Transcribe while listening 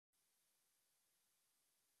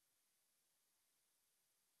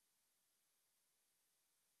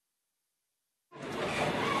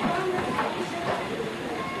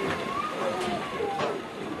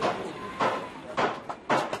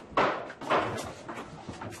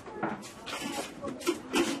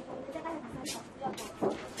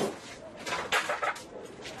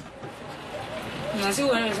Nasi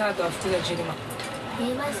unaona sana tafuta chini ma.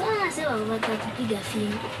 Basi anasema watakupiga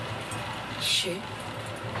fimbo. She.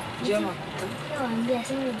 Jama. Naambia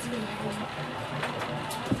sema zile.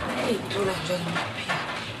 Dola njoni pia.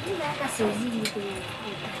 Ila hata siwezi kwa.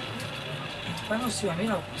 Bana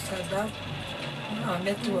usiwaambia kusada.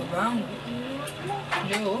 Naambia tu babangu.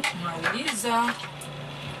 Leo nauliza.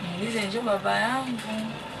 Muulize njoo baba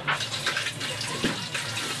yangu.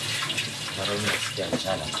 Maroni nasikia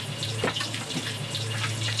njala.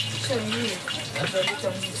 Chani. Ndio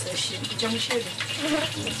tutamsashi. Tutamshebe.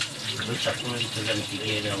 Ndio chakula kitaweza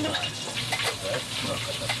nipigie leo mbaya.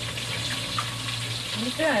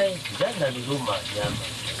 Nikai. Jana niluma nyama.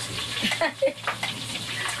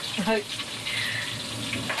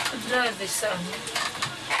 Grave sana.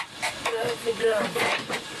 Grave.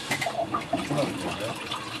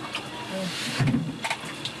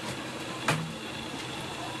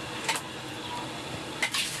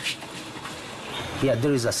 Here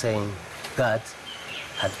there is a saying, God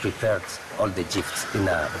had prepared all the gifts in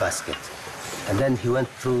a basket. And then he went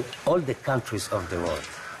through all the countries of the world.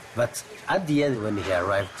 But at the end, when he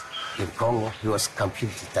arrived in Congo, he was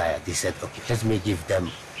completely tired. He said, okay, let me give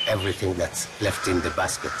them everything that's left in the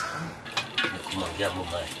basket.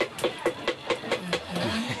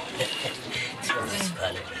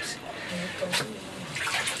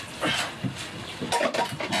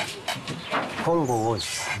 Congo was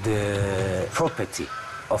the property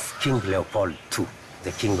of King Leopold II,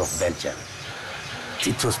 the King of Belgium.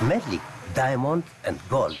 It was mainly diamond and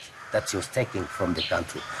gold that he was taking from the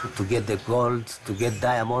country. To get the gold, to get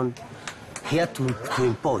diamond, he had to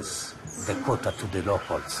impose the quota to the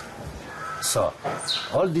locals. So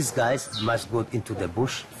all these guys must go into the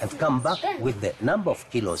bush and come back with the number of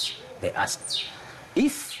kilos they asked.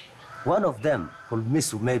 If one of them will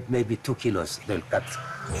miss maybe 2 kilos, they'll cut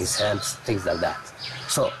his hands, things like that.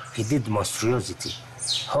 So he did monstrosity,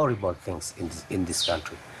 horrible things in this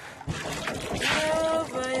country.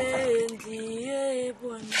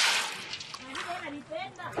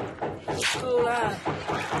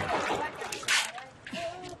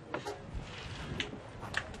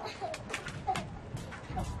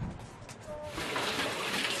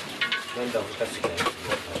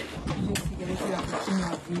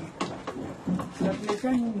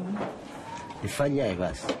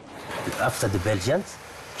 After the Belgians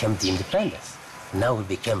came the independence. Now we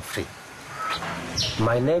became free.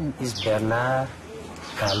 My name is Bernard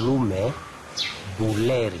Kalume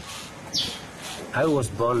Buleri. I was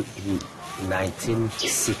born in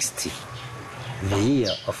 1960, the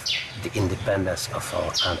year of the independence of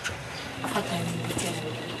our country.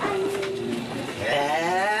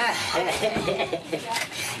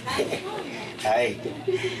 Hi,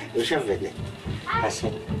 ushavele.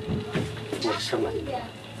 Asa.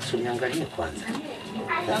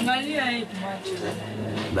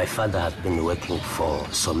 My father had been working for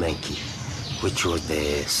Somenki, which was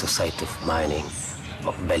the Society of Mining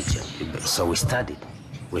of Belgium. So we studied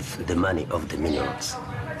with the money of the minerals.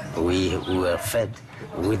 We were fed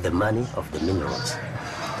with the money of the minerals.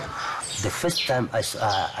 The first time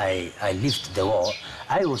I lived the war,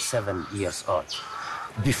 I was 7 years old.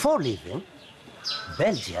 Before leaving,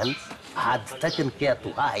 Belgians had taken care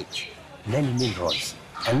to hide many minerals.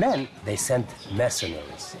 And then they sent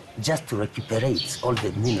mercenaries just to recuperate all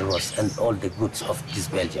the minerals and all the goods of this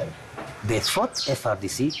Belgium. They fought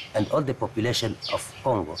FRDC and all the population of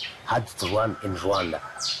Congo had to run in Rwanda.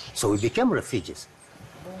 So we became refugees.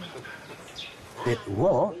 The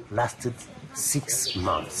war lasted 6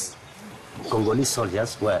 months. Congolese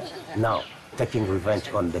soldiers were now taking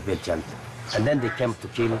revenge on the Belgians. And then they came to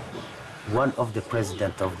kill one of the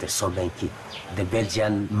president of the Somenki, the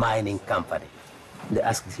Belgian mining company. They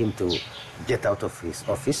asked him to get out of his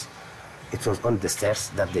office. It was on the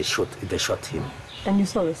stairs that they shot him. And you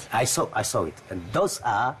saw this? I saw it. And those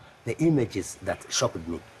are the images that shocked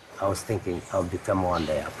me. I was thinking I'll become one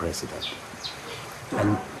day a president.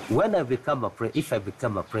 And when I become if I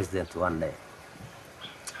become a president one day,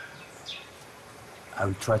 I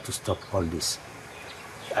will try to stop all this.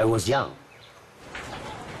 I was young.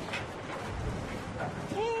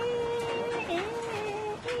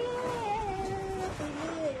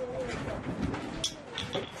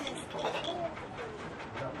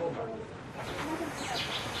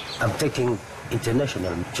 I'm taking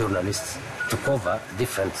international journalists to cover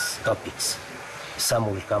different topics. Some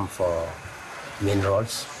will come for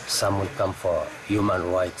minerals, some will come for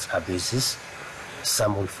human rights abuses,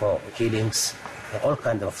 some will for killings, all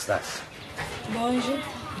kinds of stuff. Bonjour.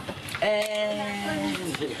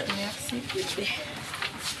 Merci.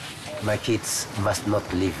 My kids must not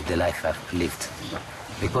live the life I've lived.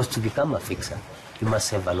 Because to become a fixer, you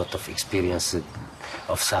must have a lot of experience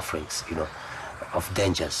of sufferings, you know, of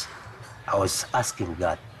dangers. I was asking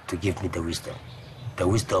God to give me the wisdom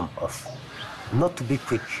of not to be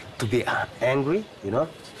quick to be angry, you know.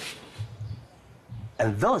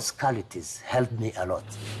 And those qualities helped me a lot.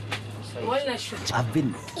 I've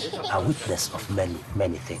been a witness of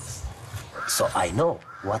many things. So I know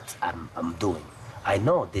what I'm doing. I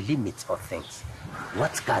know the limits of things.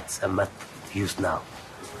 What cards I must use now.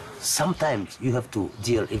 Sometimes you have to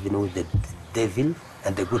deal even with the devil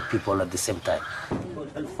and the good people at the same time.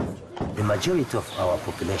 The majority of our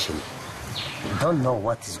population don't know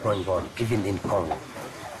what is going on, even in Congo.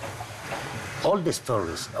 All the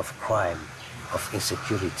stories of crime, of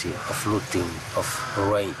insecurity, of looting, of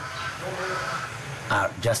rape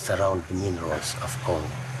are just around the minerals of Congo.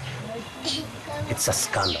 It's a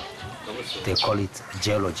scandal. They call it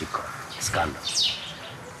geological scandal.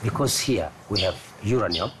 Because here we have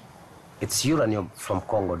uranium. It's uranium from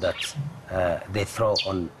Congo that they throw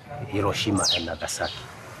on Hiroshima and Nagasaki.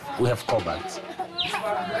 We have cobalt.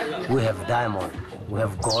 We have diamond. We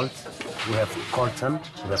have gold. We have coltan.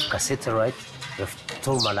 We have cassiterite. We have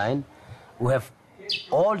tourmaline. We have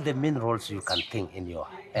all the minerals you can think in your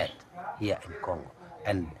head here in Congo.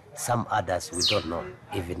 And some others we don't know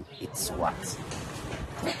even it's what.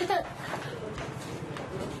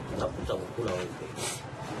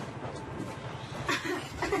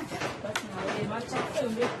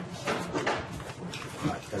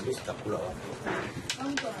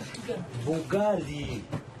 Bugali.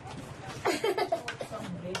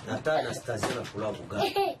 Nata Anastasia na kula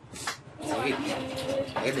bugali.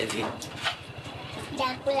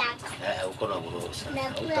 Uko na burosa.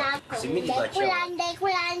 Simini bacha.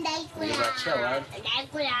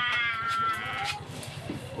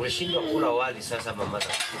 Unashindwa kula wali sasa mama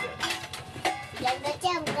takula.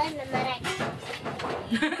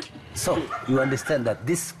 So you understand that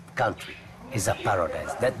this country is a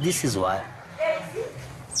paradise. That this is why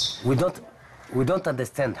we don't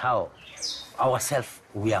understand how ourselves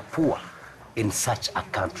we are poor in such a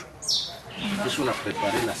country. Kisha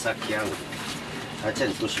unaprepare na saki yangu. Acha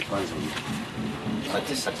nitoshe kwanza.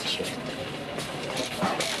 Acha saki.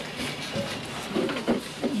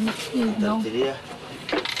 Tanteria.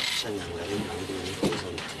 Shanya ngari ngari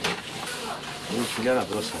ngari. Ni filia na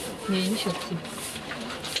brosa. Ni shoti.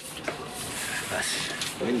 Basi.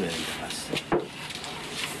 Wewe basi.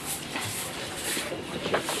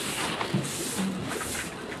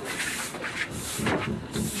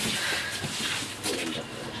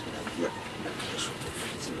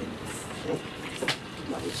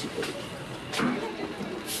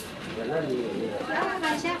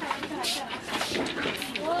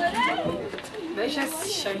 Deixa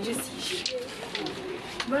changer si.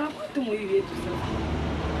 Voilà quoi tout moi tout ça.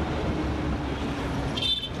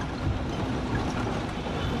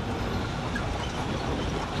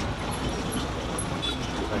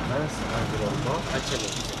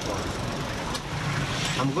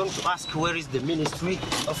 I'm going to ask where is the Ministry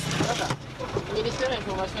of Ministère de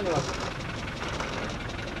l'Information de la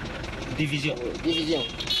Division. Division.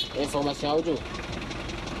 Information audio.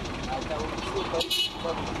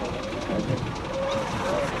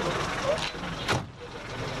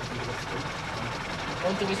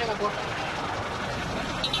 Contribution à quoi?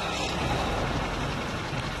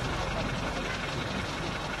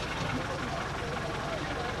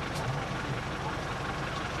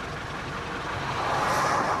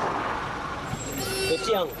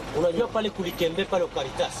 Eti yangu, unajua pale kulikembe pale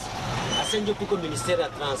Caritas. Asenjo kuko ministeri ya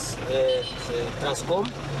Transcom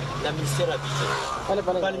na ministeri ya Vision.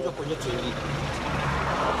 Pale ndio kwenye tuingie.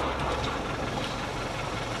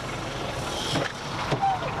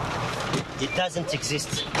 It doesn't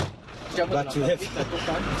exist. But you have.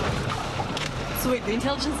 So wait, the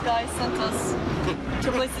intelligence guy sent us to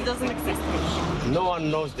a place that doesn't exist? No one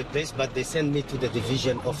knows the place, but they send me to the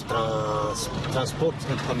division of transport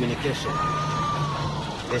and communication.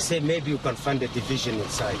 They say maybe you can find a division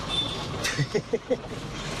inside.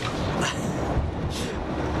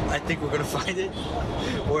 I think we're gonna find it,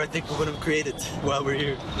 or I think we're gonna create it while we're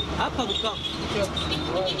here. Hapa kukaa.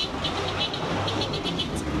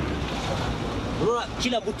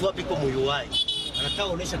 Kila mtu hapa iko moyoni. Anataka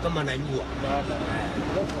kuonesha kama anajua.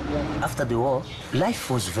 After the war,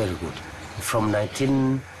 life was very good. From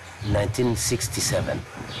 1967.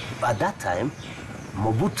 At that time,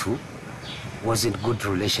 Mobutu was in good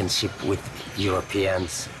relationship with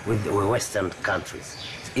Europeans, with the Western countries.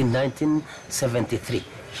 In 1973,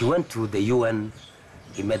 he went to the UN,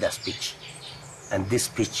 he made a speech. And this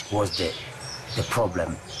speech was the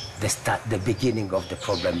problem, the beginning of the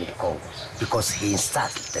problem in Congo, because he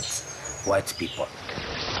insulted white people.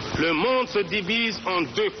 Le monde se divise en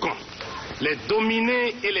deux camps, les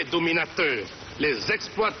dominés et les dominateurs, les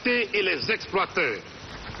exploités et les exploiteurs.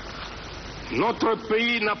 Notre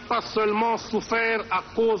pays n'a pas seulement souffert à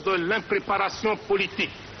cause de l'impréparation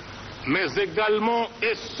politique, mais également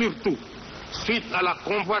et surtout suite à la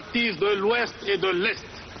convoitise de l'Ouest et de l'Est,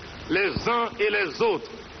 les uns et les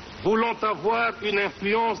autres voulant avoir une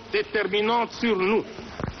influence déterminante sur nous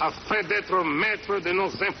afin d'être maîtres de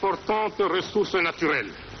nos importantes ressources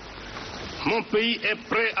naturelles. Mon pays est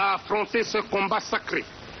prêt à affronter ce combat sacré,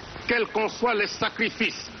 quels qu'en soient les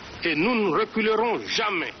sacrifices, et nous ne reculerons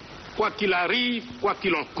jamais, quoi qu'il arrive, quoi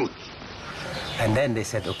qu'il en coûte. And then they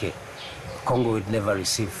said, okay, Congo would never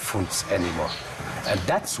receive foods anymore. And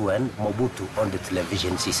that's when Mobutu on the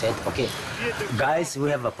television, she said, okay, guys, we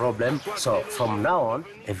have a problem. So from now on,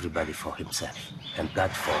 everybody for himself and God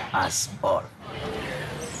for us all.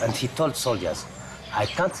 And he told soldiers, I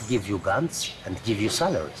can't give you guns and give you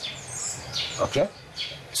salaries. Okay?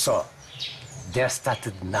 So there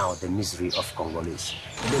started now the misery of Congolese.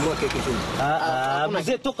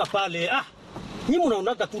 Ni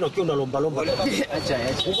munaonaga tu nakiwa unalombalomba.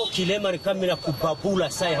 Uko kilema ni kamera kubabula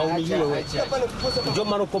sai hauniwe wewe. Ndio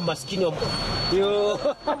maana uko maskini yo.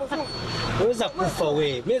 Unaweza kufa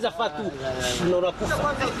wewe. Meza fatu unaona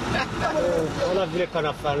kufa. Ona vile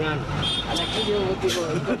kana fanana. Lakini wewe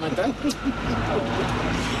uko mata.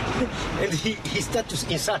 And he started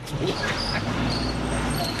to insult me.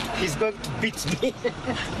 He's going to beat me.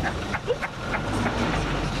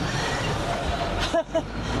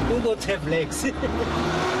 We don't have legs.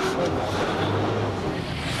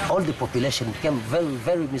 All the population became very,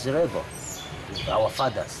 very miserable. Our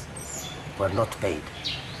fathers were not paid.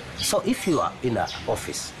 So if you are in an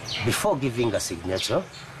office, before giving a signature,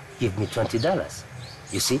 give me $20,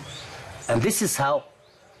 you see? And this is how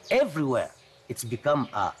everywhere it's become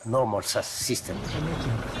a normal system.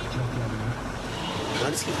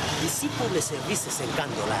 Ici, pour le service, c'est $50.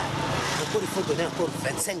 Encore, il faut donner encore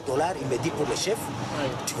 $25, il me dit pour le chef.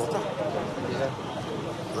 Tu comprends?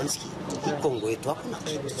 Le Congo et toi,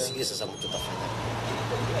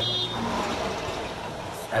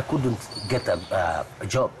 I couldn't get a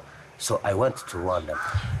job, so I went to Rwanda.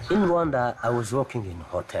 In Rwanda, I was working in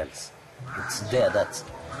hotels. It's there that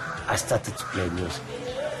I started to play music.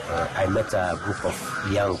 I met a group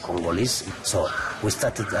of young Congolese, so we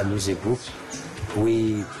started a music group.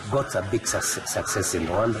 We got a big success in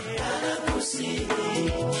Rwanda.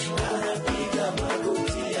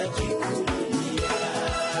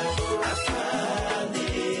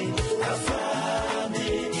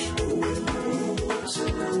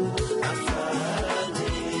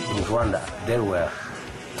 In Rwanda, there were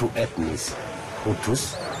two ethnies,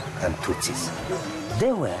 Hutus and Tutsis.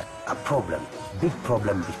 There were a problem, big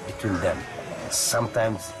problem between them.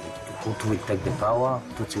 Sometimes Hutu will take the power,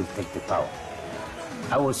 Tutsi will take the power.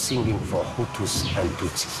 I was singing for Hutus and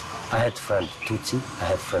Tutsis. I had friend Tutsi, I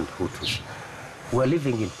had friend Hutus. We were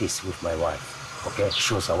living in peace with my wife, okay?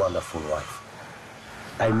 She was a wonderful wife.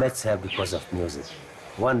 I met her because of music.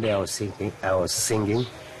 One day I was singing,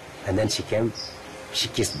 and then she came, she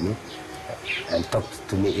kissed me, and talked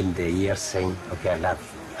to me in the ear saying, okay, I love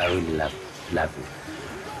you, I really love you.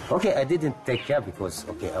 Okay, I didn't take care because,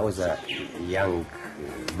 okay, I was a young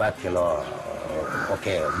bachelor.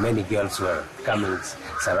 Okay, many girls were coming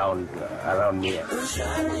around me.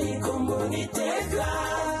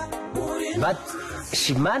 But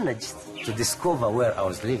she managed to discover where I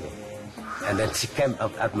was living. And then she came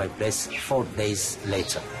up at my place 4 days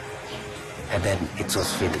later. And then it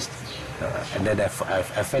was finished. And then I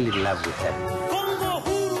fell in love with her.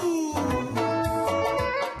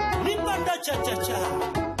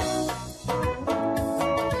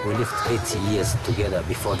 We lived 80 years together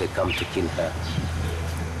before they come to kill her.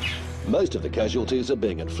 Most of the casualties are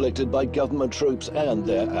being inflicted by government troops and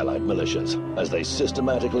their allied militias, as they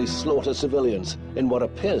systematically slaughter civilians in what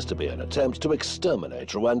appears to be an attempt to exterminate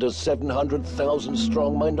Rwanda's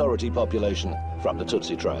 700,000-strong minority population from the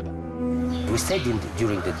Tutsi tribe. We stayed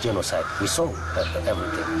during the genocide. We saw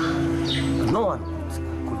everything. No one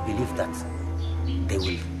could believe that they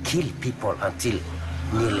will kill people until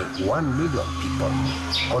nearly 1 million people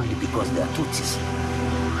only because they are Tutsis.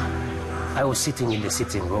 I was sitting in the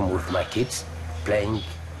sitting room with my kids, playing,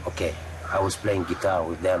 okay, I was playing guitar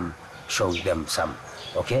with them, showing them some,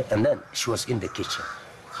 okay, and then she was in the kitchen.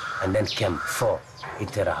 And then came 4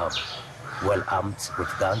 Interahamwe, well armed with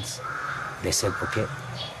guns. They said, okay,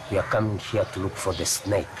 we are coming here to look for the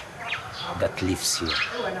snake that lives here.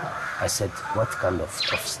 I said, what kind of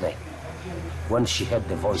snake? When she heard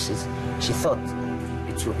the voices, she thought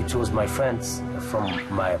it was my friends from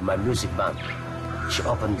my music band. She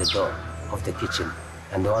opened the door of the kitchen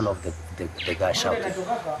And one of the guys shouted,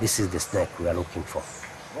 "This is the snake we are looking for."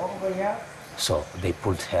 So they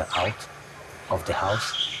pulled her out of the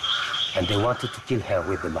house and they wanted to kill her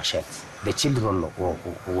with the machetes. The children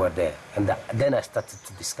who were there. And then I started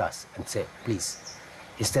to discuss and say, please,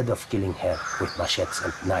 instead of killing her with machetes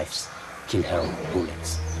and knives, kill her with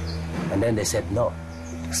bullets. And then they said, no,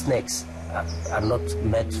 snakes are not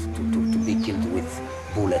meant to be killed with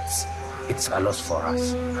bullets. It's a loss for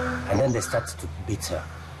us. And then they started to beat her.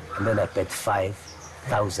 And then I paid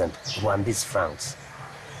 5,000 Rwandese francs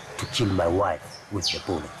to kill my wife with the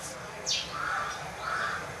bullets.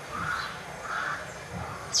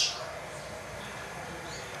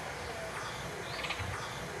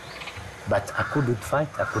 But I couldn't fight,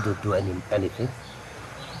 I couldn't do anything.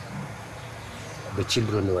 The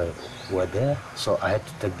children were there, so I had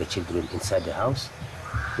to take the children inside the house.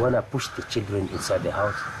 When I pushed the children inside the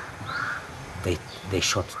house, they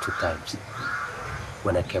shot 2 times.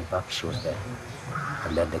 When I came back, she was there.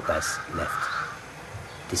 And then the guys left.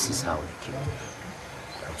 This is how they killed me.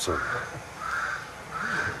 I'm sorry.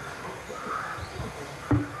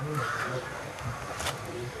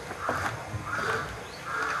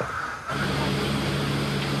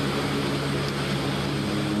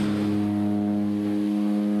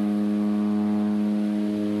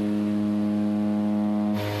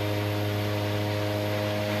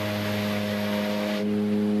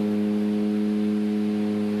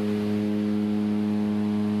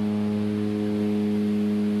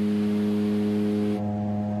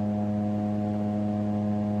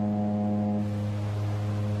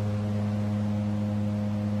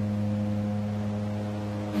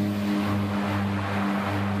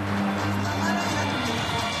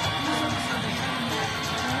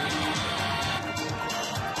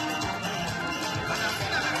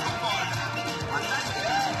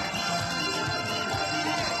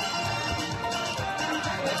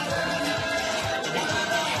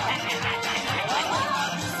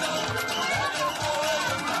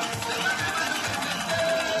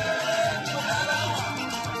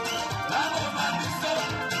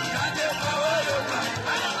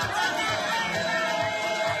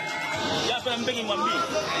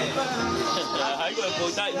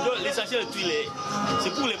 L'essentiel de tuiler,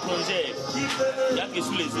 c'est pour les plonger. Il y a que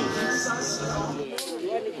sous les eaux.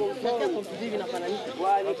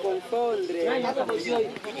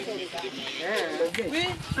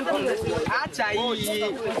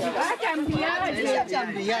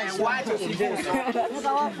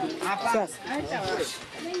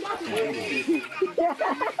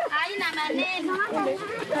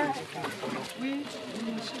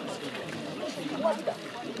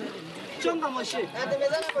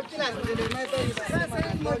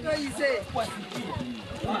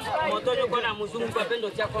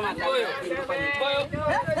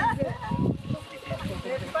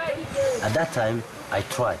 At that time, I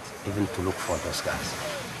tried even to look for those guys.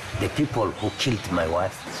 The people who killed my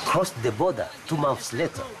wife crossed the border 2 months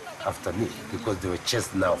later after me because they were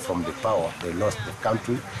chased now from the power. They lost the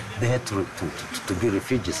country. They had to be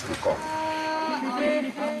refugees in Congo.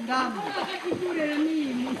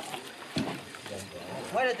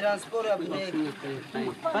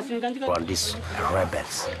 When these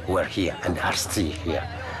rebels were here and are still here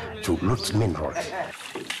to loot minerals.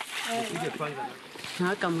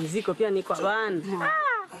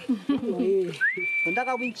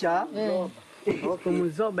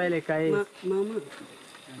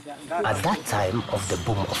 At that time of the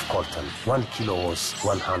boom of Coltan, 1 kilo was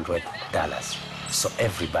 $100. So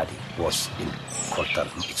everybody was in Coltan.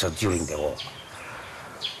 So during the war.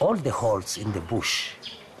 All the holes in the bush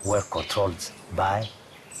were controlled by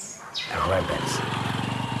rebels.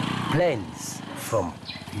 Planes from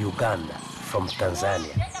Uganda, from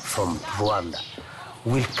Tanzania, from Rwanda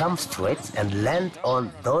will come straight and land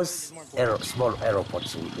on those small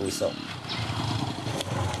airports we saw.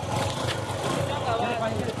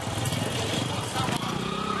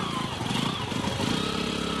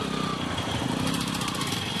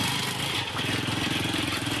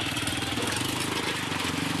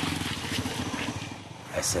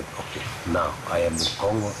 I said, okay, now I am in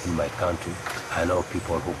Congo, in my country. I know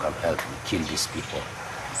people who can help me kill these people.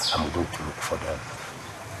 I'm going to look for them.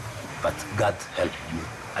 But God helped me.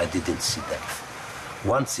 I didn't see death.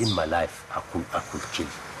 Once in my life, I could kill,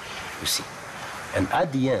 you see. And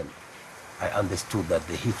at the end, I understood that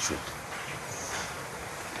the hatred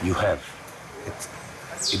you have,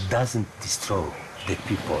 it doesn't destroy the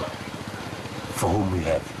people for whom you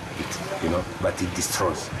have it, you know, but it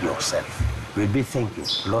destroys yourself. You'll be thinking,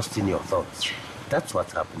 lost in your thoughts. That's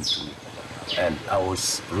what happened to me. And I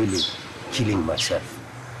was really killing myself.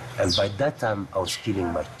 And by that time, I was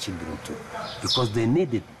killing my children too, because they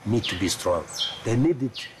needed me to be strong. They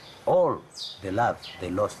needed all the love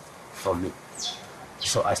they lost from me.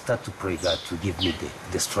 So I started to pray God to give me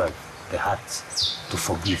the strength, the heart to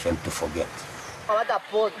forgive and to forget.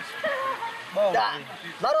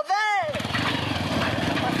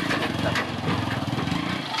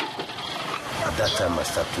 At that time, I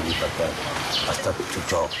started to live again. I started to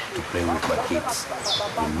talk, to play with my kids.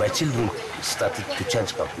 And my children started to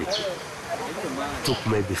change completely. It took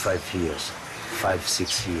maybe 5 years, 5,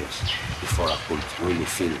 6 years before I could really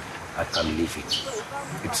feel I can live it.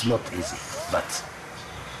 It's not easy, but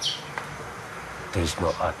there is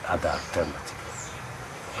no other alternative.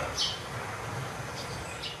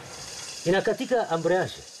 Inakatika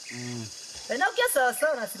ambriage. Na ukia sawa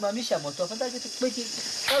nasimamisha moto. Afadha kitu kwiki.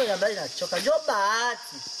 Kama ya mbali nachoka. Njoo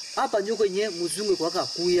bahati. Hapa ndio kwenye mzungu kwa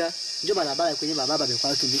kuya. Njoo barabara kwenye baba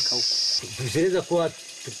amekuwa tumika huko. Tuzeleza kwa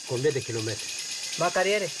combien de kilomita?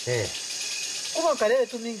 Makariere. Kwa kariere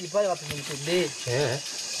tu mingi pale wapi mtembee.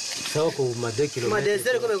 Sawa kwa ma 2 kilomita. Ma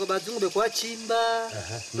desert kwa bazungu bekwa chimba.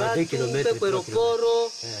 Ma 2 kilomita kwa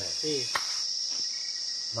aeroporo.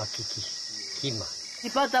 Makiki. Kima.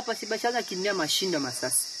 Sipata hapa sibashana kimia mashinda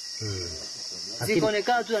masasi.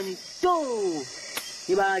 Zikoonekana tu ni to.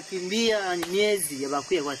 Ibakimbia ni miezi ya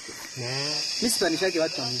bakuye watu. Mimi sipanishake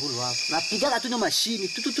watu wa nguru hapo. Napiga tu na mashini.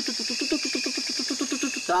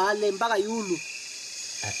 Tale mpaka yulu.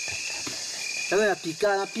 Sasa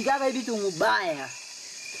napiga hivi tu mubaya.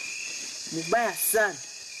 Mubaya sana.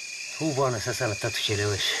 Huu bwana sasa nataka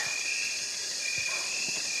tucheleweshe.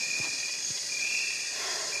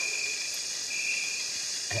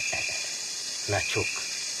 Nachoka.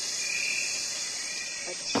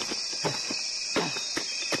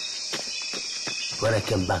 When I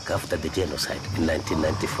came back after the genocide in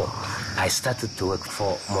 1994, I started to work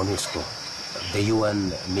for MONUSCO, the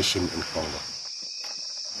UN mission in Congo.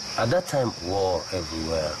 At that time, war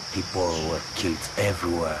everywhere, people were killed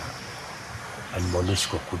everywhere, and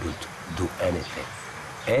MONUSCO couldn't do anything.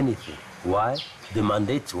 Anything. Why? The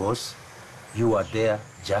mandate was, you are there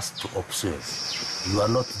just to observe. You are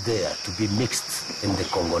not there to be mixed in the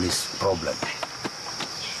Congolese problem.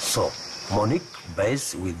 So, MONUC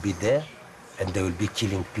base will be there, and they will be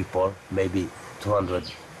killing people maybe 200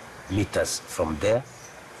 meters from there.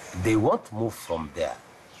 They won't move from their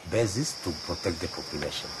bases to protect the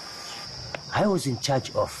population. I was in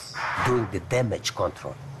charge of doing the damage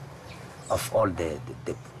control of all they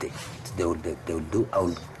will do. I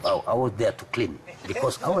was there to clean,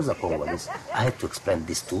 because I was a Congolese. I had to explain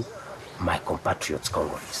this to my compatriots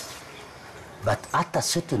Congolese. But at a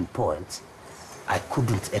certain point, I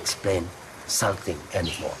couldn't explain something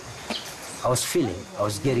anymore. I was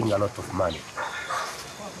getting a lot of money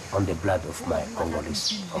on the blood of my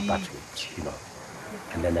Congolese compatriots, you know,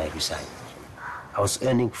 and then I resigned. I was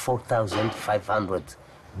earning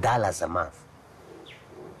 $4,500 a month.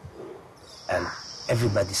 And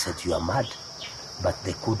everybody said, you are mad, but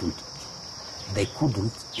they couldn't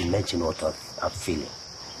imagine what I'm feeling.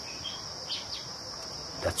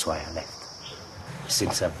 That's why I left.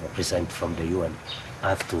 Since I've resigned from the UN, I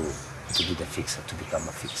have to be the fixer, to become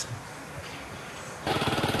a fixer.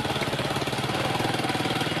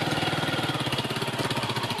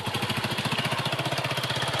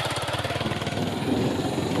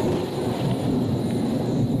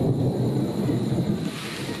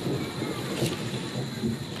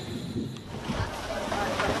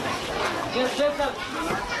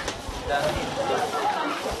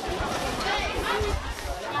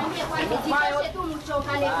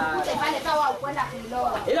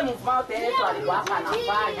 Ile mfano tena alikuwa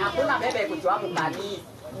anafanya hakuna bebe kutoa mkanisa.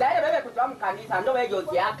 Dai bebe kutoa mkanisa ndio wewe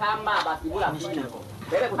yote kama basi bila fini.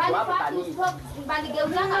 Bebe kutoa mkanisa.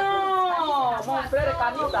 Baligeuza Mon frère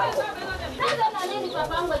kanisa. Sasa na nini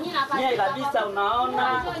papangu nyinyi na Yeye kabisa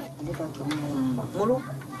unaona. Mulu.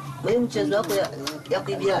 Wewe mchezo wako ya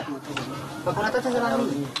kuibia. Papa nataka za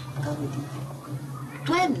nini?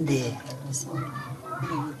 Twende.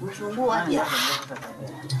 Mzungu wapi?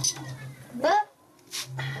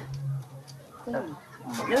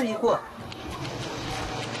 Leo ilikuwa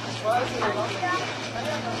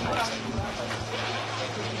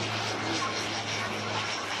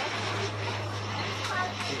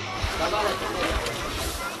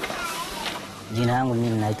Jina yangu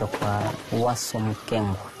mimi naitwa kwa Waso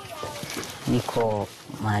Mkengwa. Niko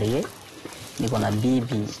Marie, niko na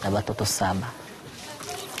bibi na watoto 7.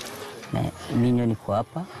 Mimi niko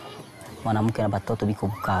hapa, mwanamke na watoto biko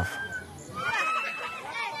Bukavu.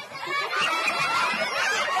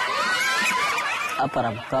 Hapa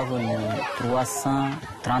na Bukavu ni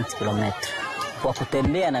 330 km. Kwa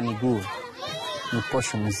kutembea na miguu ni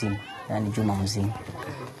posho mzima, yani juma mzima.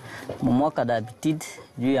 Mwaka d'habitude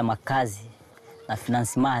juu ya makazi na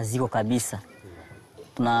financement haziko kabisa.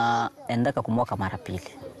 Tunaendaka kumwaka mara pili.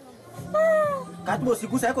 Katubo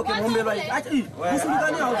sikusa yako kimombe bali. Acha hii.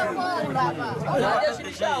 Usimgani hao.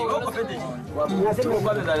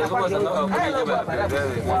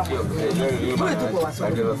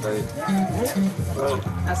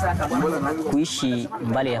 Kuishi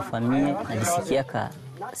mbali ya familia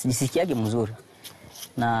sijisikiake mzuri.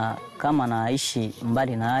 Na kama naishi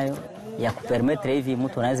mbali nayo ya kupermetre hivi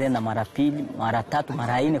mtu anaweza enda mara pili, mara tatu,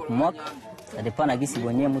 mara 4 kwa mwaka. Adepana gisi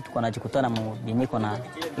gwenye mtu kwa najikutana mbiniko na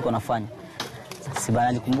iko nafanya. Si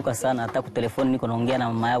bana nikumbuka sana hata kwa telefoni niko naongea na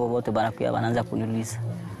mama yao wote banakuya wanaanza kuniuliza.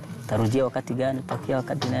 Tarudia wakati gani? Takia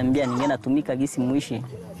wakati naambia ningeenda tumika gisi muishi.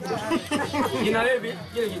 Jina levi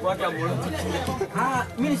kile kikwake amolo.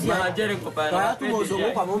 Mimi si manager niko pale. Tu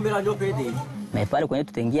mozongo kwa mombela ndio pede. Na pale kwenye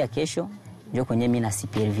tutaingia kesho ndio kwenye mimi na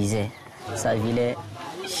supervisor. Sasa vile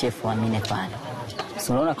chef wa mine pale.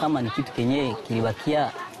 Unaona kama ni kitu kenye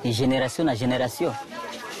kilibakia ni generation na generation.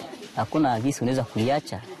 Hakuna gisi unaweza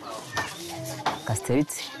kuiacha. Casterit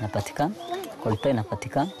inapatikana, Coltan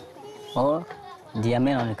inapatikana, or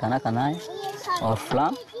diamant inaonekana nayo, or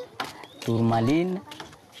flam, tourmaline,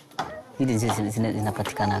 hizi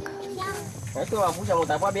zinapatikana. Watu wa musha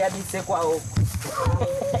mtakuwa bia bise kwao.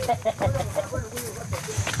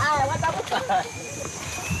 Ah, watakupa.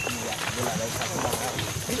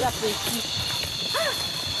 Bila peki.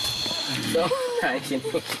 No,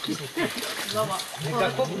 Mama,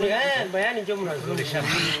 nikakupa bayani ndio mnazonesha.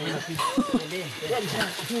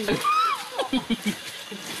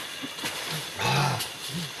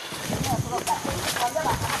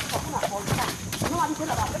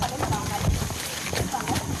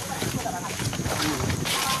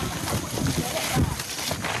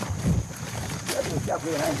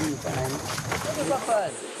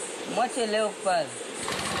 Mwache leo pale.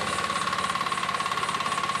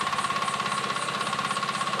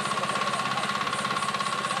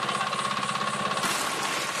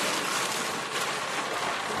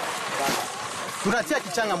 Tunatia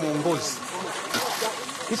kichanga muongozi.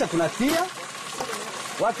 Kisha tunatia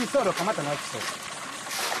wakisoro kamata na wakisoro.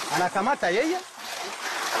 Anakamata yeye,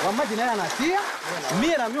 wa maji naye anatia,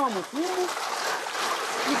 mie na miwa mkungu.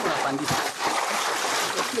 Iko napandisha.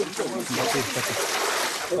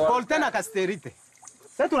 Coltan na casterite.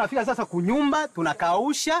 Sasa tunafika sasa kunyumba,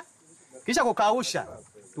 tunakausha. Kisha kukausha,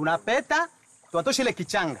 tunapeta, tunatosha ile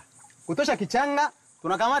kichanga. Kutosha kichanga,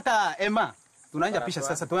 tunakamata ema. Tunaanza pisha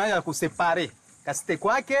sasa, tunaanza kusepare. Kasite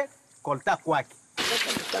kwake, Coltan kwake.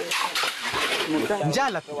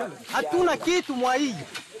 Njala tu. Hatuna kitu mwa hii.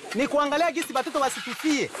 Ni kuangalia gisi batoto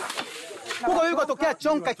wasitufie. Huko yuko tokea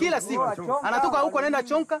chonka kila siku. Anatoka huko anaenda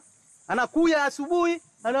chonka, anakuya asubuhi,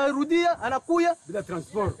 anarudia, anakuya bila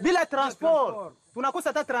transport. Bila transport. Tunakosa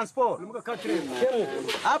hata transport.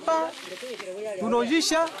 Hapa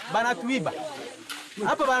tunojisha banatuiba.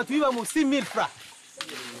 Hapa banatuiba mu 6000 francs.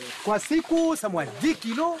 Kwa siku samwa 10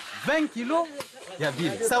 kilo, 20 kilo ya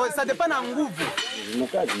vile. Ça dépend na nguvu.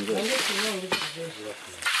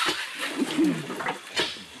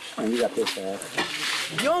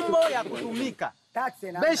 Vyombo ya kutumika.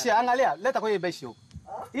 Beshi angalia, leta kwa hii beshi huko.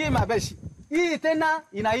 Hii mabeshi. Hii tena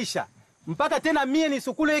inaisha. Mpaka tena mie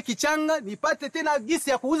nisukule kichanga, nipate tena gisi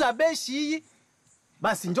ya kuuza beshi hii.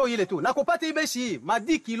 Basi njoo ile tu. Na kupata hii beshi hii, ma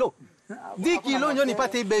 10 kilo. 10 kilo njoo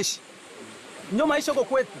nipate hii beshi. Njoo maisha huko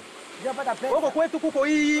kwetu. Huko kwetu kuko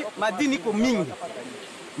hii madini iko mingi.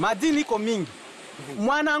 Madini iko mingi.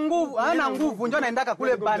 Mwana nguvu, hana nguvu njoo anaendaka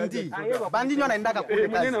kule bandi. Bandi njoo anaendaka kule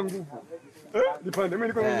kazi. Mimi nguvu. Nipande mimi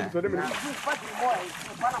niko nguvu tuende mimi.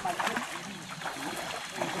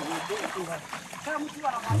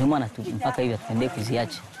 Ndio maana mpaka hivi atende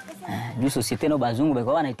kuziacha. Juu societe no bazungu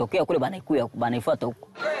beko wanaitokea kule banaikuya banaifuata huko.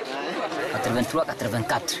 83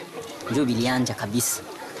 84 ndio bilianja kabisa.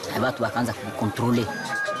 Watu wakaanza kucontroller.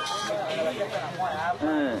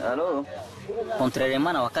 Allo.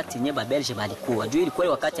 Contrairement na wakati nye ba Belge balikuwa. Juu ilikuwa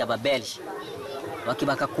wakati ya ba Belge.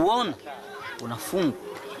 Wakibaka kuona unafunga.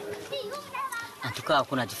 Antuka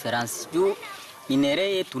hakuna difference. Juu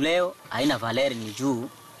minere yetu leo haina valeur ni juu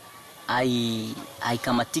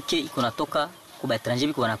haikamatike iko natoka kwa etranger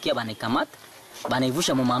biko wanakia banaikamata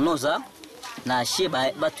banaivusha mu manoza na shie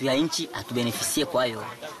batu ya inchi atubenefisie kwa hiyo.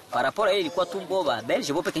 Par rapport ile ilikuwa tu boba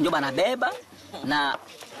Belge bope kenjo banabeba na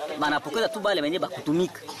banapokeza tu bale wenyewe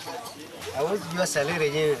bakutumika. Hawezi jua salary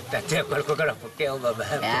yenyewe tatia kwa alikuwa anapokea baba.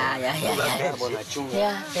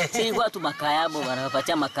 Si watu makayabo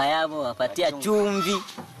wanapatia makayabo, wapatia chumvi.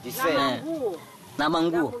 Na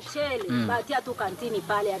manguo. Mchele, batia tu kantini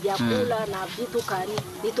pale ya vyakula na vitu kani.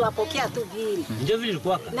 Nituwapokea tu vile. Ndio vile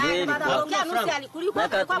ilikuwa. Na badapokea nusu alikuwa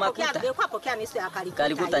pokea nusu ya kalikuta.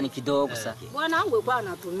 Kalikuta ni kidogo sana. Bwana wangu alikuwa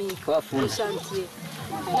anatumika. Kwa fundi. Shantie.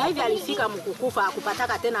 Na hivi alifika mkukufa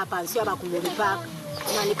akupataka tena pansio aba kumulipaka.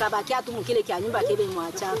 Na nikabakia tu mkile kia nyumba kile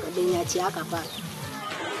mwachaka, benyachiaka pale.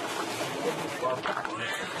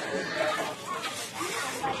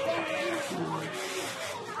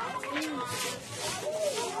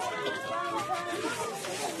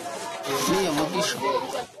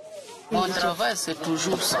 Mon travail c'est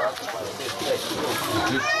toujours ça.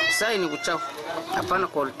 Sai ni uchafu. Hapana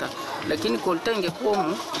Coltan. Lakini Coltan ingekuwa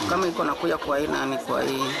kama iko nakuya kwa aina ni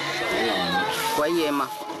kwa hii hema.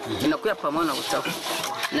 Inakuya pamoja na uchafu.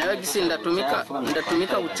 Na wewe gisi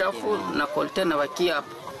ndatumika uchafu na Coltan na wakia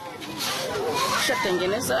hapo. Kisha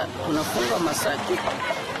tengeneza tunafunga masaki.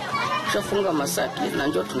 Kisha funga masaki na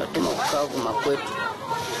njoo tunatuma ukavu makwetu.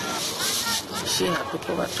 Kisha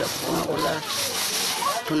hatuko watu kula.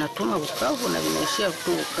 Tunatuma ukavu na vinaishia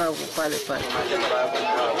tu ukavu pale pale.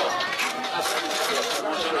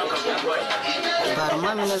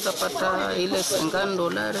 Barma naweza pata ile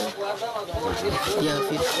 $50 ya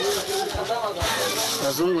vitu.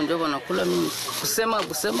 Wazungu ndio wanakula mimi.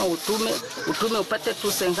 Kusema utume upate tu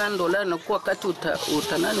 $50 na kwa wakati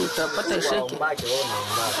utanani utapata sheke.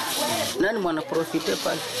 Nani mwana profite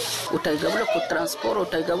pale? Utaigabula ku transport,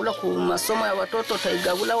 utaigabula ku masomo ya watoto,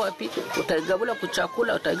 utaigabula wapi? Utaigabula ku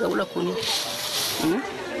chakula, utaigabula kuni.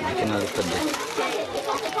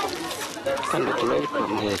 Kando tulai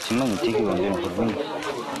kwa chima mtiki wa mbele kuzungu.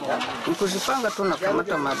 Mkujipanga tu na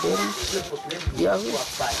kamata madeni ya hivi.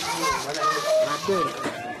 Madeni.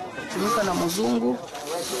 Tumika na mzungu.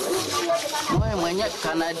 Mwenye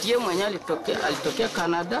Kanadie mwenye alitokea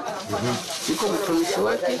Canada. Niko mtumishi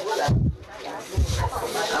wake.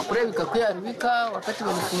 Apure vikakuya haribika wakati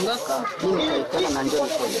walifungaka. Mimi nikaikana na ndio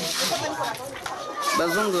nikoje.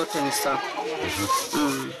 Bazungu yote ni sawa.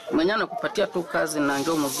 Mwenye anakupatia tu kazi na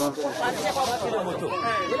njoo mzungu.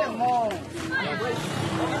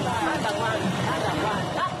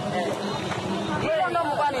 Ndo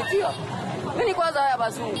mbani tio. Mimi kwanza haya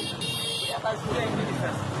bazungu.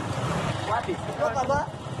 Wapi?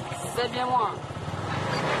 C'est bien moi.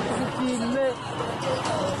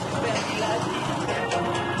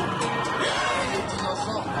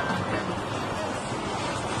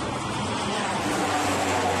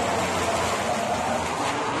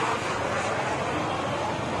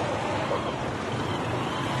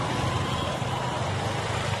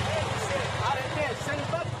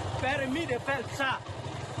 Permis de faire ça.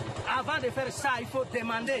 Avant de faire ça, il faut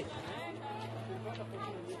demander.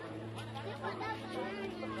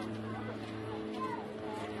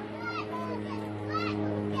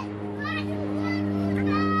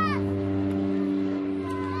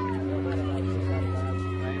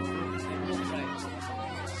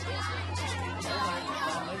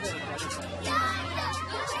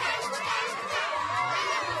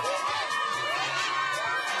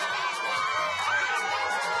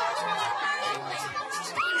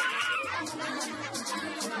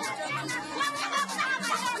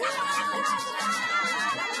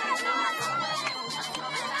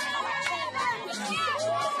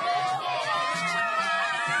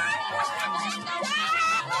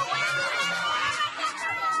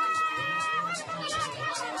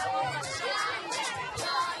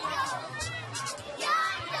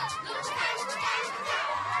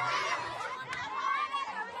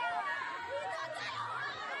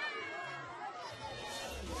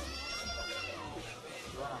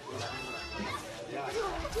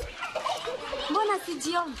 Mbona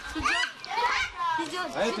sijioni?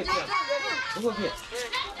 Ayo kecil. Tunggu dia.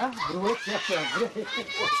 Beruat siapa?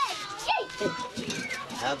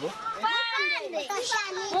 Apa?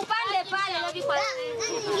 Upande pale wapi kwa?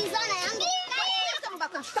 Ngizona yangu.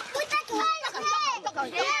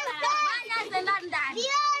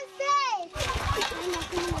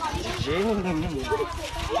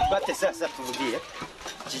 Bate sasa turudie.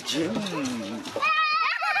 Jijim.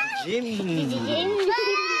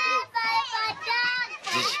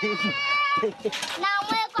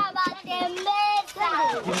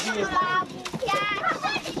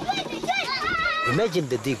 Imagine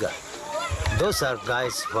the digger. Those are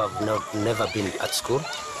guys who have never been at school.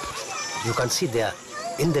 You can see they are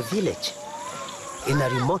in the village, in a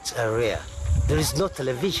remote area. There is no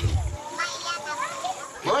television.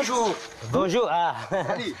 Bonjour. Bonjour. Ah.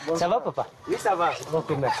 Salut. Ça va, papa? Oui, ça va.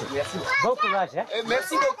 Beaucoup merci. Merci. Bon courage. Hein?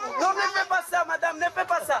 Merci beaucoup. Non, ne fais pas ça, madame, ne fais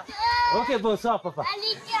pas ça. Ok, bonsoir, papa.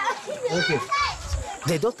 Ok.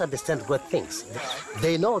 They don't understand great things.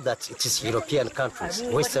 They know that it is European countries,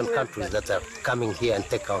 Western countries that are coming here and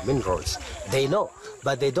take our minerals. They know,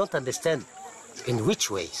 but they don't understand in which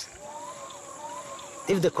ways.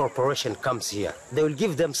 If the corporation comes here, they will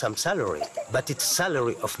give them some salary, but it's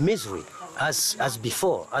salary of misery, as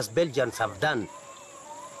before, as Belgians have done.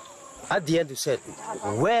 At the end, you said,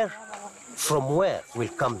 from where will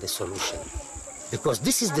come the solution? Because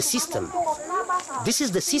this is the system. This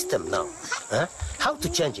is the system now. Huh? How to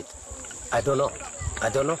change it? I don't know. I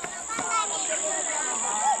don't know.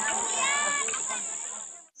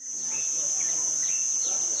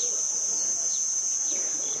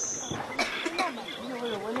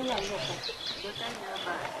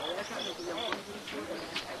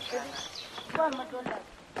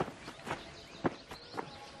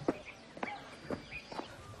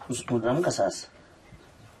 Unaamka sasa.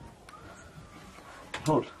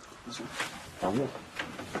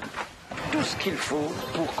 Tout ce qu'il faut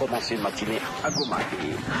pour commencer une matinée à Goma.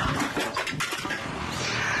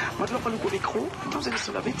 Maintenant, pas le micro, vous allez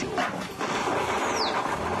sur la météo.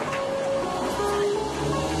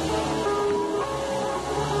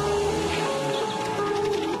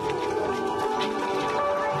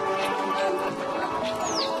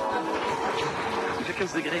 Il fait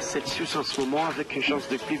 15 degrés Celsius en ce moment avec une chance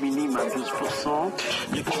de pluie minime à 12%.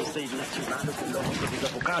 Le Conseil national de l'ordre des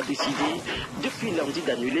avocats a décidé depuis lundi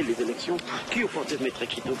d'annuler les élections qui opposaient Maître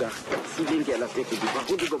Kitoga Silingi à la tête du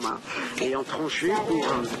barreau de Goma et ont tranché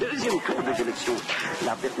pour un deuxième tour des élections.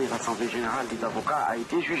 La dernière assemblée générale des avocats a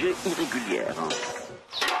été jugée irrégulière.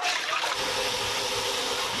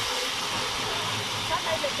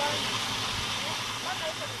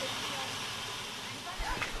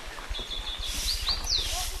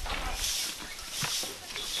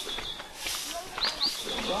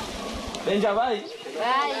 Benja vai?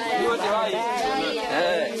 Vai. Wote vai?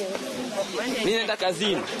 Mimi naenda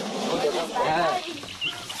kazini.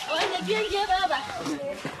 Wewe bien baba.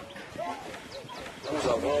 Nous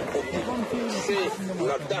avons fixé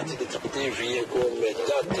la date du 31 juillet comme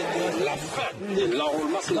date de la fin de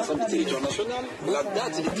l'enrôlement sur l'Assemblée du territoire national, la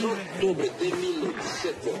date du 30 octobre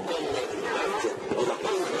 2017 comme date de la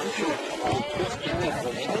promulgation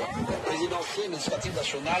présidentielle, législative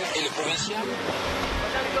nationale et le provincial.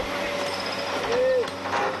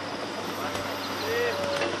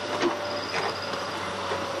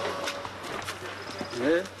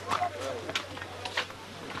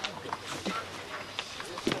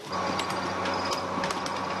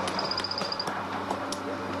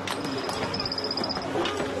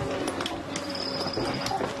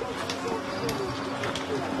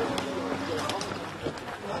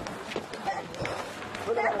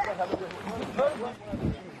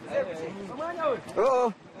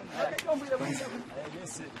 Oh.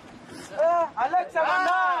 Alexa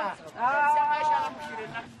bana.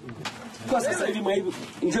 Kwa sasa hivi maibu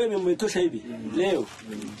njoo imetosha hivi. Leo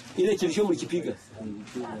ile kilisho mlikipiga.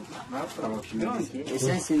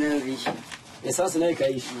 Essence nayo ishi. Essence nayo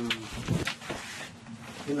ikaishi.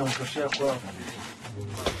 Inamtoshea kwa.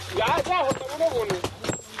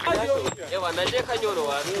 Ewa naje kanyoro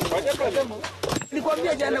wapi?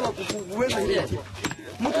 Nikwambia jana wakuweza hivi.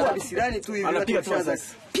 Mtu wa bisirani tu hivi anapiga tu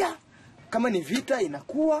pia. Kama ni vita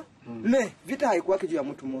inakuwa vita haikuwa juu ya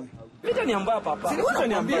mtu mmoja. Vita ni mbaya papa. Vita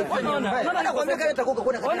ni mbaya. Unaona kwambia kama itakuwa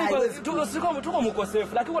kuna kana haiwezi. Tuko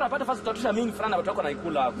mkosefu lakini unapata fasi tutatosha mingi fulani na watu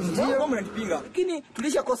naikula hapo. Ndio kama unanipinga. Lakini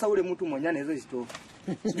tulishakosa ule mtu mwenye anaweza jitoa.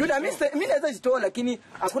 Juda mimi naweza jitoa lakini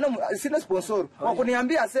hakuna sina sponsor. Wa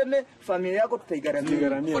kuniambia aseme familia yako tutaigaramia.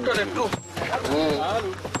 Mtu tu.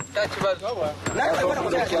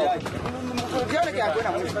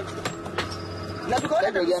 Na tukaona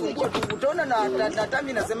utaona na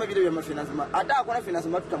tami nasema vile vya mafinance hata hakuna finance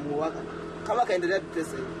tutamuoaka kama kaendelea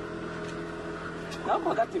tutese na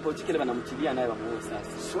wakati politiki ile wanamtilia naye wamuoe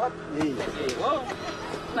sasa swap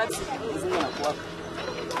na zingine na kuwaka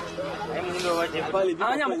ndio waje pale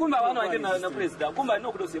anya mkumba wana waende na president kumba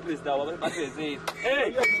no kudosi president wa batweze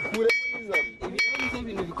kule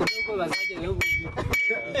hivi ni vikoko bazaje leo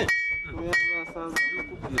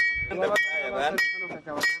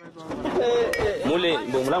mule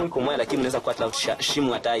mbongo iko moja lakini unaweza kuata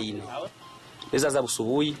shimu hata ine. Weza za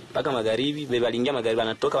busubuhi mpaka magharibi, bebe aliingia magharibi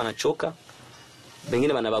wanatoka wanachoka.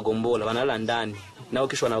 Wengine wanabagombola, wanalala ndani. Nao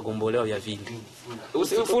kisha wanagombolewa vya vile.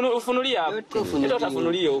 Ufunulia hapo. Ndio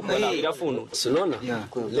utafunulia huko na bila funu. Unaona?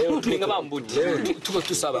 Leo tulinga mambuti. Leo tuko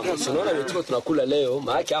tu saba. Unaona leo tuko tunakula leo,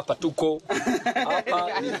 maana hapa tuko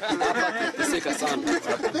hapa tunateseka sana.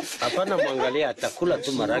 Hapana muangalia atakula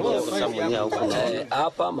tu maragi kwa sababu mwenyewe huko.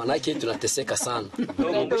 Hapa maana tunateseka sana.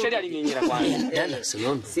 Ndio sheria alinyingira kwanza. Yana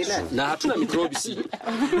unaona? Na hatuna mikrobi si.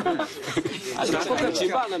 Tunakoka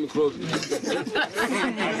chimbana mikrobi.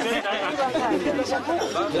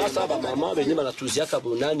 Na saba mama wenyewe wanatuziaka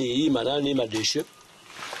bonani hii manani madeshe.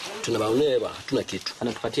 Tunabaonea hatuna kitu.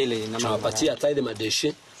 Anatupatia ile na tunawapatia hata ile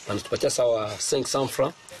madeshe, wanatupatia sawa 500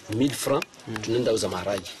 francs, 1000 francs, tunaenda uza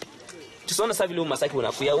maharagi. Tusiona sasa vile umasaki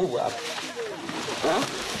unakuya huko hapa.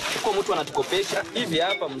 Kwa mtu anatukopesha hivi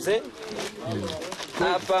hapa mzee.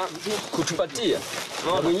 Hapa kutupatia.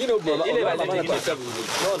 Mwingine ile wale nyingine sababu.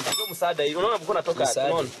 Unaona ndio msaada hiyo. Unaona mko natoka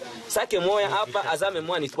unaona. Sake moja hapa azame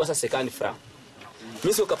moja ni kwa 50 francs.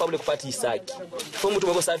 Mimi sio capable kupata isaki. Kwa mtu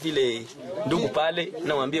mmoja sasa vile ndugu pale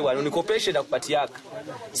namwambia bwana unikopeshe na kupatiaka.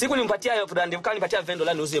 Siku nimpatia hiyo brand kama nipatia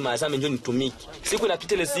 $20 niuze mazame njoo nitumiki. Siku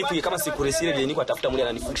inapita ile siku kama siku resile ile niko atafuta mmoja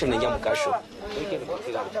ananifikisha naingia mkasho.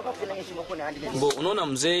 Mbo unaona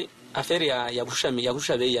mzee aferi ya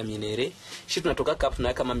kushusha bei ya minere. Sisi tunatoka hapa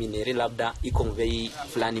tunaweka kama minere labda iko bei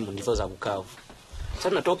fulani mundizo za kukavu. Sasa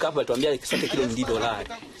tunatoka hapa tuambia kisote kilo $10.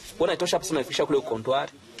 Mbona itosha hapa sema ifikisha kule comptoir.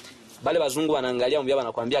 Bale bazungu wanaangalia mbia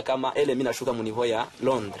wanakuambia kama ele mimi nashuka munivo ya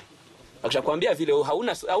Londres. Akishakwambia vile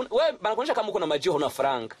hauna wewe banakuonyesha kama uko na majio huna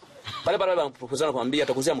frank. Bale wanapropose wanakuambia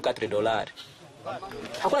atakuzia mkate $.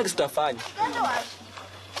 Hakuna kitu tutafanya.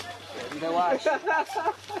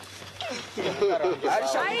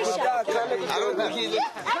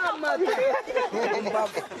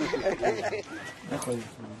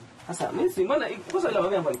 Sasa mimi si mbona kosa la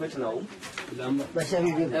mama alikuwa tena huko. Vilamba. Basha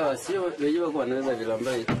hivi. Ewa sio wewe kwa anaweza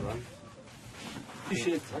vilamba hivi.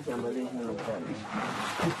 T-shirt akiangalia hiyo.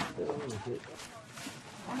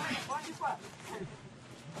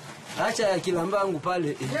 Acha ya kilambangu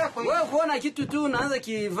pale. Wewe kuona kitu tu unaanza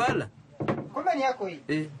kivala. Kumbe ni yako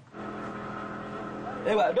hii.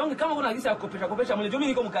 Ewa, donc kama kuna kisa ya kukopesha mimi mimi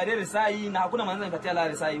niko mkarere saa hii na hakuna maneno nipatia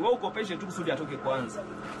lare saa hii. Wewe ukopeshe tu kusudi atoke kwanza.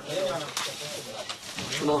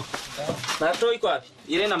 No. Matoi kwa wapi?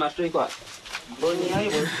 Ile na matoi kwa wapi? Boni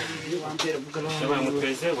hayo. Sema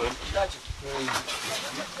mpezewe.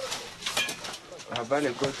 Habari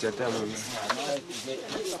kocha hata mimi.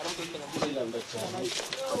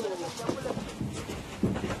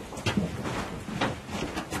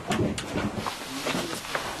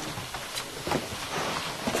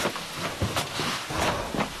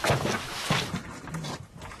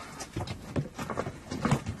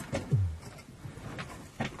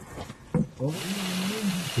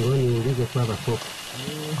 Kironi ngeze kwa bakoko.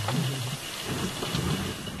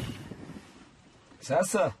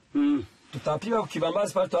 Sasa tutapiga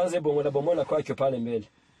kibambazi pale tuanze bomola kwake pale mbele.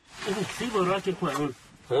 Sibo rake kwa nini?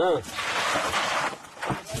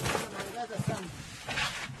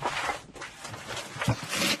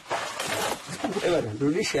 Ewa,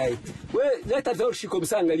 rudisha hii. Wewe leta torshi kwa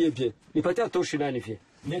msangalie bien. Nipatia torshi nani vile?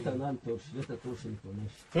 Leta nani torshi? Leta torshi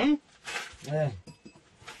nikonesha.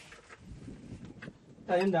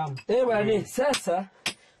 Taenda. Ewa ni sasa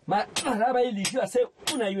maraba hili jua sasa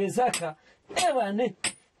unaiwezaka. Ewa ni.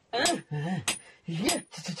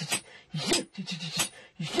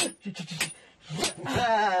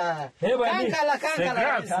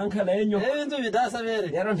 Kankala enyo. Ndio bidasa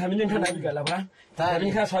vere. Yaro ntamenya nto nabigala ba.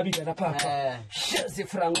 Tari ka swabigala papa. Sheze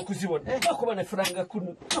frango kuzibona. Bako bana franga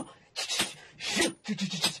kuno.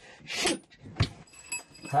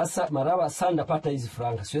 Sasa maraba sana pata hizi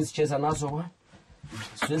franga. Siwezi cheza nazo bwana.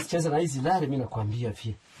 Siwezi cheza na hizi lare mimi nakwambia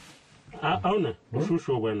vile. Hauna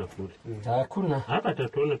ushushu bwana kule. Hakuna. Hapa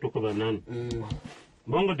tatuona tuko banani.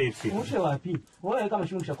 Bongo DFC. Ushe wapi? Wewe kama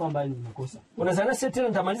shule kwamba ni makosa. Unazana sasa tena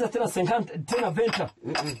nitamaliza tena 50 tena 20.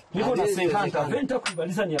 Niko na 50 20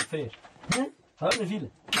 kumaliza ni affair. Haoni vile.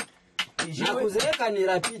 Na kuzeeka ni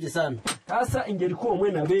rapidi sana. Sasa ingelikuwa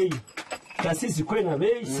mwe na bei. Taasisi kwa na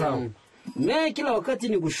bei sawa. Ne kila wakati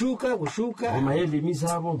ni kushuka. Mama yeli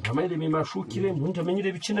mizabo, mama yeli mimashukire, muntu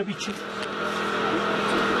amenyire bicina bici.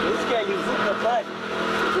 Usikia alivuka pale.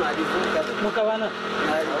 Alivuka mukabana.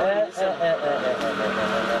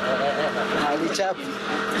 Alichapa.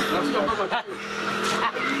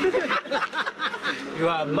 You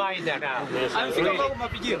are mine now. Amefika kwa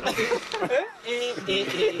kumapigio.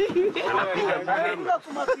 Anapiga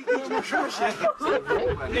kumapigio mshoshe.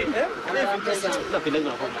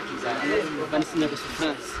 Napenda kwa makiza. Kanisa kwa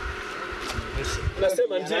France.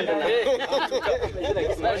 Nasema ndio.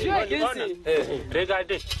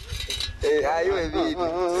 Regardez. Ayo hivi.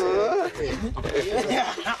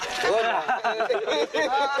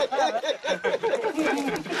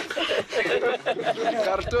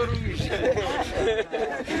 Carton rouge.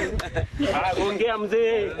 Ongea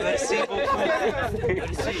mzee.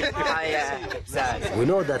 We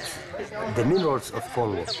know that the minerals of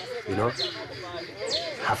Congo, you know,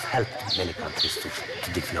 have helped many countries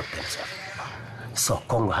to develop themselves. So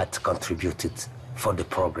Congo had contributed for the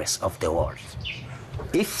progress of the world.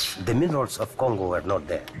 If the minerals of Congo were not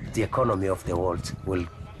there, the economy of the world will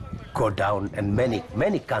go down and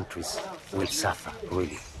many countries will suffer,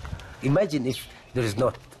 really. Imagine if there is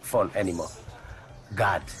not phone anymore.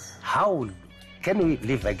 God, how can we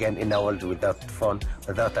live again in a world without phone,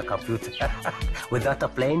 without a computer, without a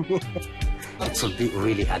plane? It will be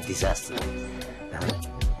really a disaster.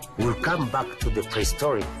 We'll come back to the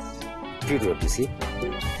prehistoric period, you see?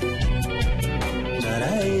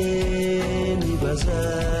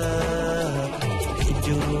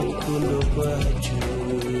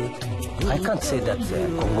 I can't say that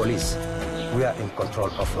Congolese, we are in control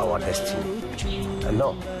of our destiny.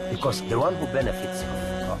 No, because the one who benefits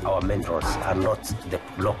of our minerals are not the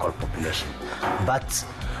local population, but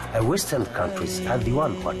Western countries are the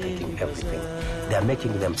one who are taking everything. They are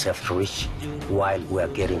making themselves rich while we are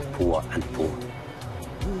getting poor and poor.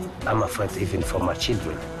 I'm afraid even for my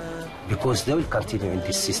children, because they will continue in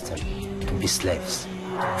this system to be slaves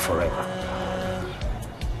forever.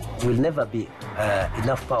 We'll never be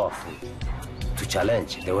enough powerful to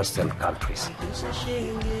challenge the Western countries.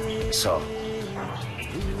 So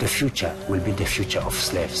the future will be the future of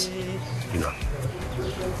slaves, you know.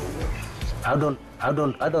 I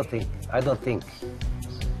don't think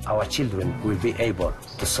our children will be able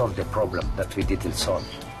to solve the problem that we didn't solve,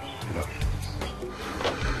 you know.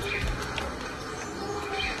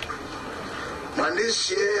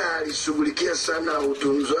 Mwandishi yeye alishughulikia sana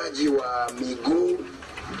utunzaji wa miguu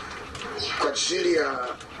kwa ajili ya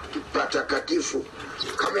patakatifu.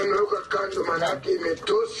 Kama imeweka kando, manake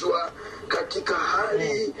imetoswa katika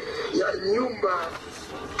hali ya nyumba.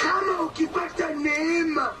 Kama ukipata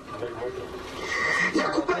neema ya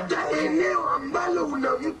kupata eneo ambalo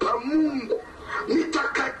unampa Mungu, ni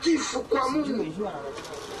takatifu kwa Mungu.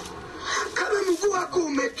 Kama mguu wako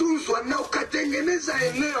umetunzwa na ukatengeneza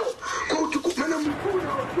eneo kwa utukufu, maana mguu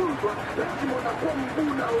unaotunzwa lazima unakuwa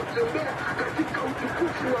mguu unaotembea katika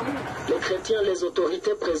utukufu wa Mungu. Les chrétiens, les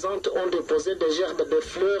autorités présentes ont déposé des gerbes de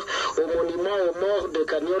fleurs au monument aux morts de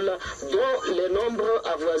Cagnola, dont les nombres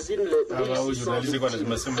avoisinent les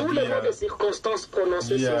 1600. Tous les mots de circonstances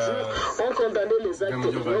prononcés ce jour ont condamné les actes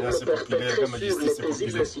ignobles perpétrés sur les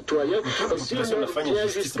paisibles citoyens, sur leur bien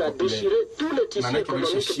jusqu'à déchirer tout le tissu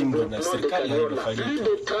économique du groupement de Cagnola. Plus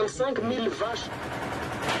de 35 000 vaches.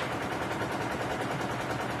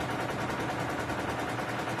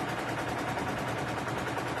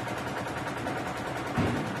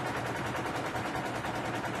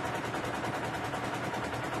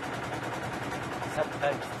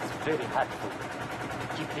 Sometimes it's very hard to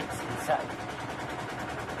keep it inside.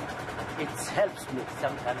 It helps me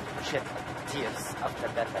sometimes to shed tears. After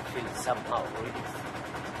that, I feel somehow relief.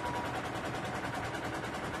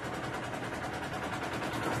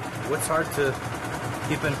 What's hard to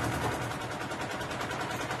keep in?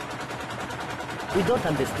 We don't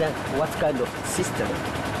understand what kind of system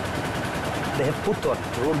they have put on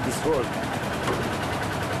to rule this world.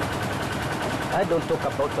 I don't talk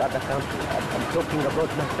about other countries. I'm talking about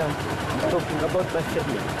my country. I'm talking about my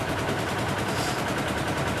family.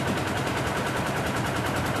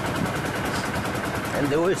 And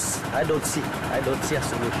the worst, I don't see a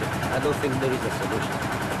solution. I don't think there is a solution.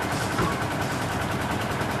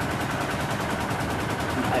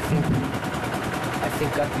 I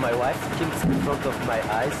think that my wife kills in front of my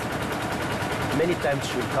eyes. Many times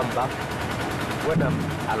she'll come back when I'm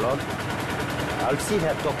alone. I'll see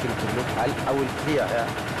her talking to me. I will hear her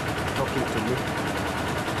talking to me.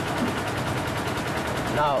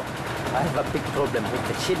 Now, I have a big problem with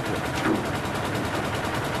the children.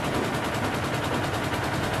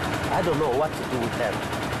 I don't know what to do with them.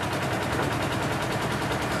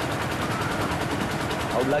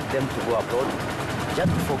 I would like them to go abroad,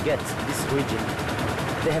 just to forget this region.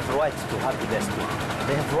 They have rights to happiness too.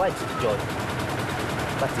 They have rights to joy.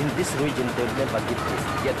 But in this region, they'll never get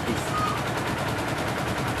this.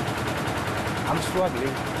 I'm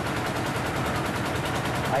struggling.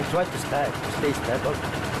 I try to stay stable.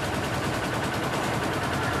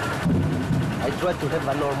 I try to have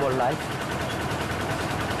a normal life.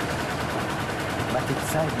 But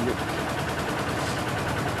inside me,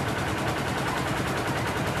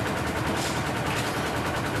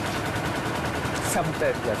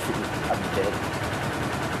 sometimes I feel I'm dead.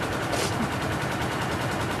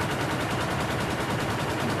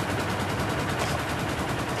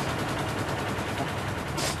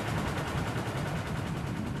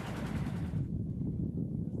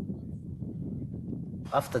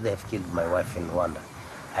 after they have killed my wife in Rwanda,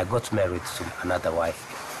 I got married to another wife.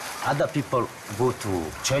 Other people go to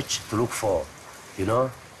church to look for, you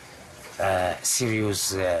know,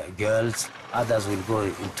 serious girls. Others will go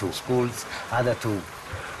into schools, other to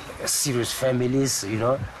serious families, you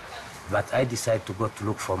know. But I decided to go to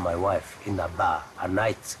look for my wife in a bar, a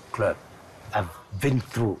night club. I've been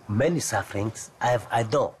through many sufferings. I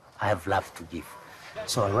have love to give.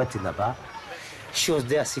 So I went in the bar. She was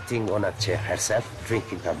there sitting on a chair herself,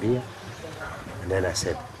 drinking a beer. And then I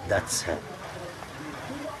said, that's her.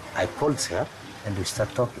 I called her and we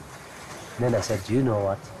started talking. Then I said, you know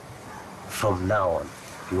what? From now on,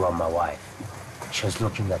 you are my wife. She was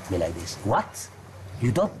looking at me like this. What?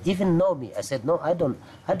 You don't even know me? I said, no, I don't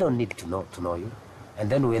need to know you. And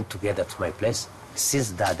then we went together to my place.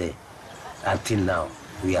 Since that day until now,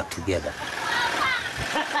 we are together.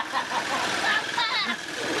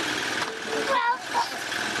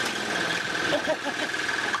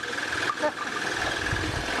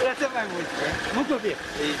 Beaucoup bien.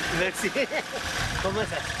 Merci. Comment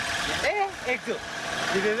ça? Hector,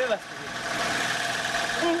 le bébé va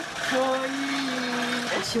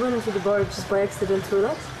She went into the bar just by accident through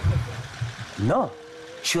that? No,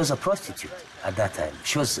 she was a prostitute at that time.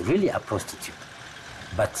 She was really a prostitute.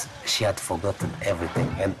 But she had forgotten everything.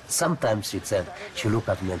 And sometimes she said, she look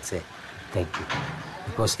at me and say, thank you.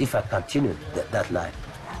 Because if I continued that life,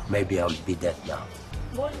 maybe I would be dead now.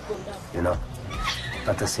 You know?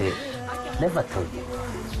 But I say, never thank you.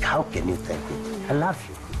 How can you thank me? I love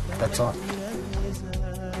you. That's all.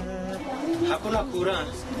 Hakuna kura.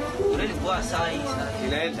 Ulikuwa saa hii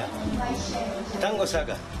inaenda. Tango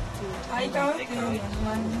saga.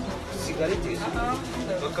 Sigareti hizi.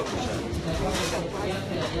 Toka kusha.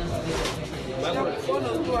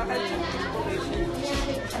 Follow to a